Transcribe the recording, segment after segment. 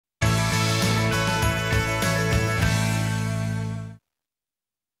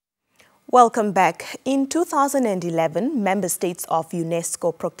Welcome back. In 2011, member states of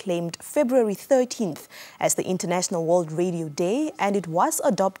UNESCO proclaimed February 13th as the International World Radio Day, and it was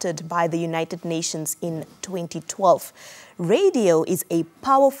adopted by the United Nations in 2012. Radio is a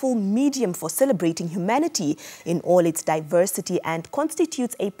powerful medium for celebrating humanity in all its diversity and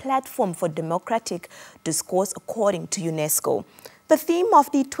constitutes a platform for democratic discourse according to UNESCO. The theme of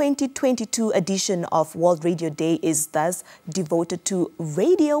the 2022 edition of World Radio Day is thus devoted to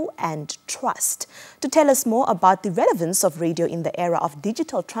radio and trust. To tell us more about the relevance of radio in the era of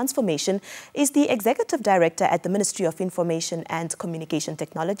digital transformation is the Executive Director at the Ministry of Information and Communication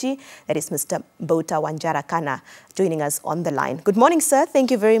Technology, that is Mr. Mbeuta Ua-Ndjarakana, joining us on the line. Good morning, sir.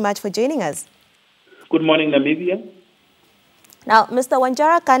 Thank you very much for joining us. Good morning, Namibia. Now, Mr.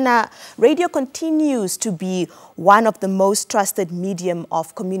 Ua-Ndjarakana, radio continues to be one of the most trusted medium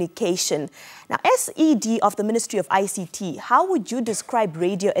of communication. Now, as ED of the Ministry of ICT, how would you describe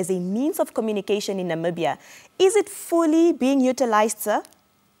radio as a means of communication in Namibia? Is it fully being utilized, sir?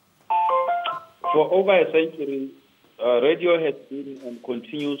 For over a century, radio has been and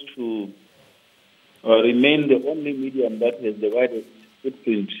continues to remain the only medium that has the widest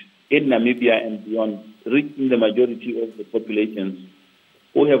footprint in Namibia and beyond, reaching the majority of the populations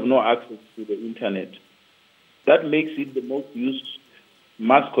who have no access to the internet. That makes it the most used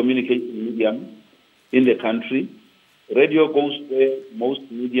mass communication medium in the country. Radio goes where most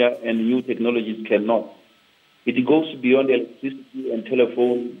media and new technologies cannot. It goes beyond electricity and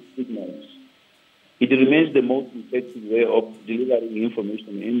telephone signals. It remains the most effective way of delivering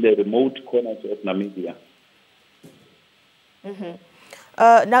information in the remote corners of Namibia.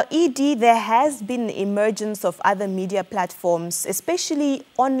 Now, ED, there has been the emergence of other media platforms, especially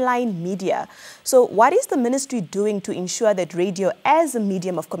online media. So what is the ministry doing to ensure that radio as a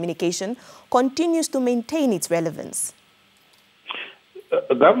medium of communication continues to maintain its relevance?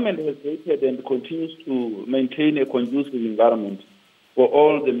 The government has created and continues to maintain a conducive environment for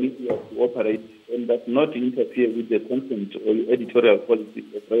all the media to operate and does not interfere with the content or editorial policy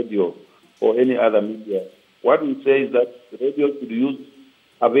of radio or any other media. What we say is that radio should use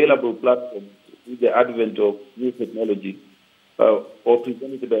available platforms with the advent of new technology or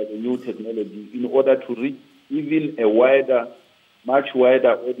presented by the new technology in order to reach even a wider, much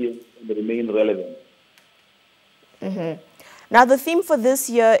wider audience and remain relevant. Now, the theme for this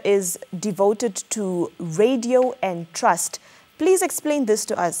year is devoted to radio and trust. Please explain this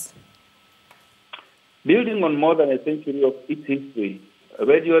to us. Building on more than a century of its history,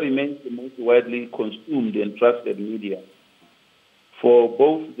 radio remains the most widely consumed and trusted media for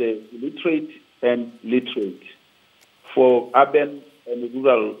both the illiterate and literate, for urban and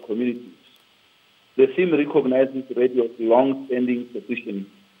rural communities. The theme recognizes radio's long-standing position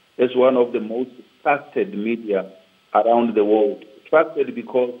as one of the most trusted media around the world. Trusted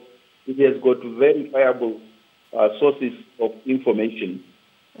because it has got verifiable sources of information.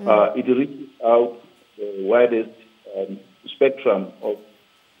 It reaches out the widest spectrum of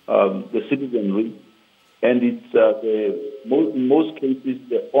the citizenry, and it's in most cases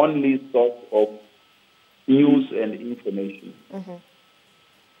the only source of news and information.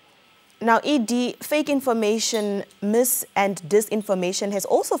 Now, ED, fake information, mis- and disinformation has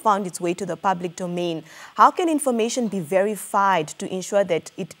also found its way to the public domain. How can information be verified to ensure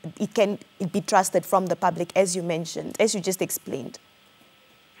that it can be trusted from the public, as you mentioned, as you just explained?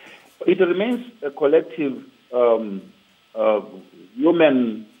 It remains a collective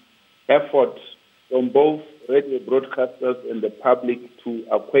human effort from both radio broadcasters and the public to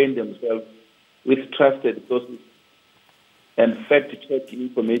acquaint themselves with trusted sources and fact-check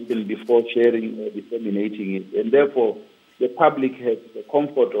information before sharing or disseminating it. And therefore, the public has the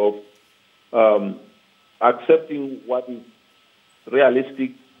comfort of accepting what is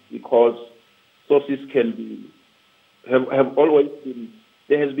realistic, because sources can be, have always been,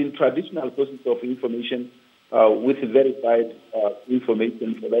 there has been traditional sources of information with verified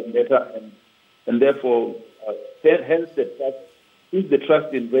information for that matter, and therefore, hence the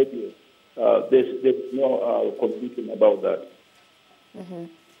trust in radio. There's no confusion about that.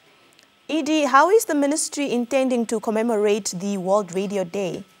 ED, how is the ministry intending to commemorate the World Radio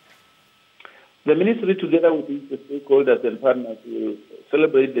Day? The ministry, together with the stakeholders and partners, will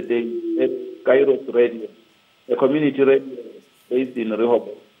celebrate the day at Kairos Radio, a community radio based in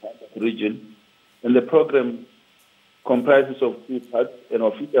Rehoboth region. And the program comprises of two parts: an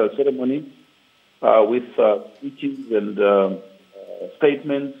official ceremony with speeches and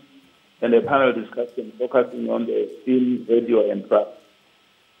statements, and a panel discussion focusing on the theme radio and trust.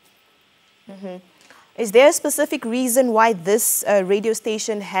 Is there a specific reason why this radio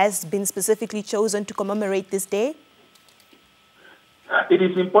station has been specifically chosen to commemorate this day? It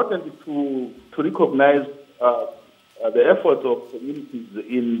is important to recognize the efforts of communities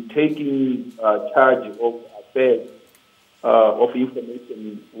in taking charge of affairs of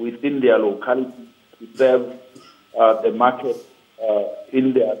information within their locality to serve the market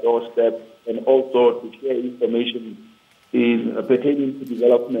in their doorstep, and also to share information pertaining to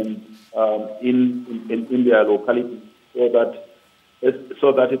development in their locality, so that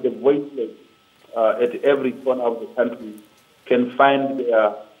the voiceless at every corner of the country can find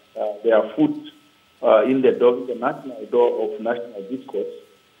their foot in the national door of national discourse,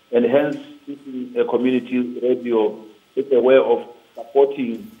 and hence a community radio is a way of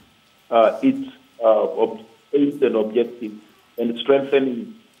supporting its aims and objectives and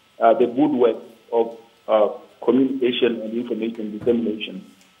strengthening the good work of communication and information dissemination.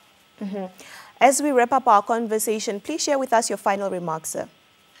 Mm-hmm. As we wrap up our conversation, please share with us your final remarks, sir.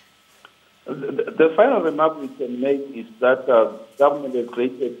 The final remark we can make is that government has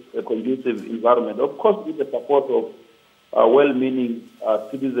created a conducive environment, of course with the support of well-meaning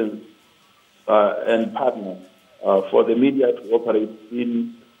citizens and partners, for the media to operate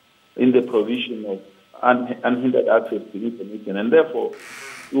in the provision of unhindered access to information. And therefore,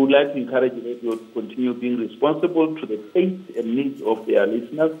 we would like to encourage radio to continue being responsible to the taste and needs of their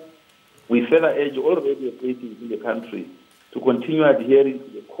listeners. We further urge all radio stations in the country to continue adhering to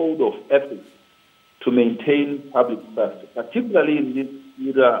the code of ethics to maintain public trust, particularly in this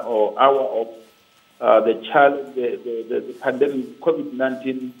era or hour of the pandemic,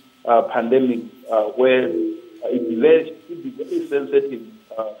 COVID-19 pandemic, where it should be very sensitive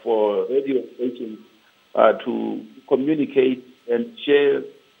for radio stations to communicate and share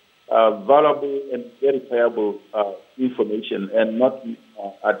valuable and verifiable information, and not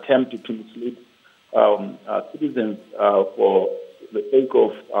attempt to mislead citizens for the sake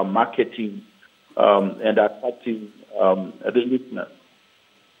of marketing and attracting the listeners.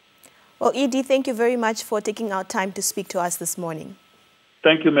 Well, Edie, thank you very much for taking our time to speak to us this morning.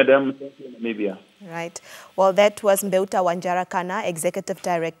 Thank you, Madam. Thank you, Namibia. Right. Well, that was Mbeuta Ua-Ndjarakana, Executive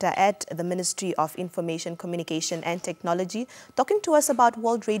Director at the Ministry of Information, Communication and Technology, talking to us about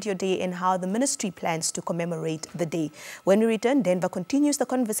World Radio Day and how the ministry plans to commemorate the day. When we return, Denver continues the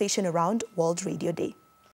conversation around World Radio Day.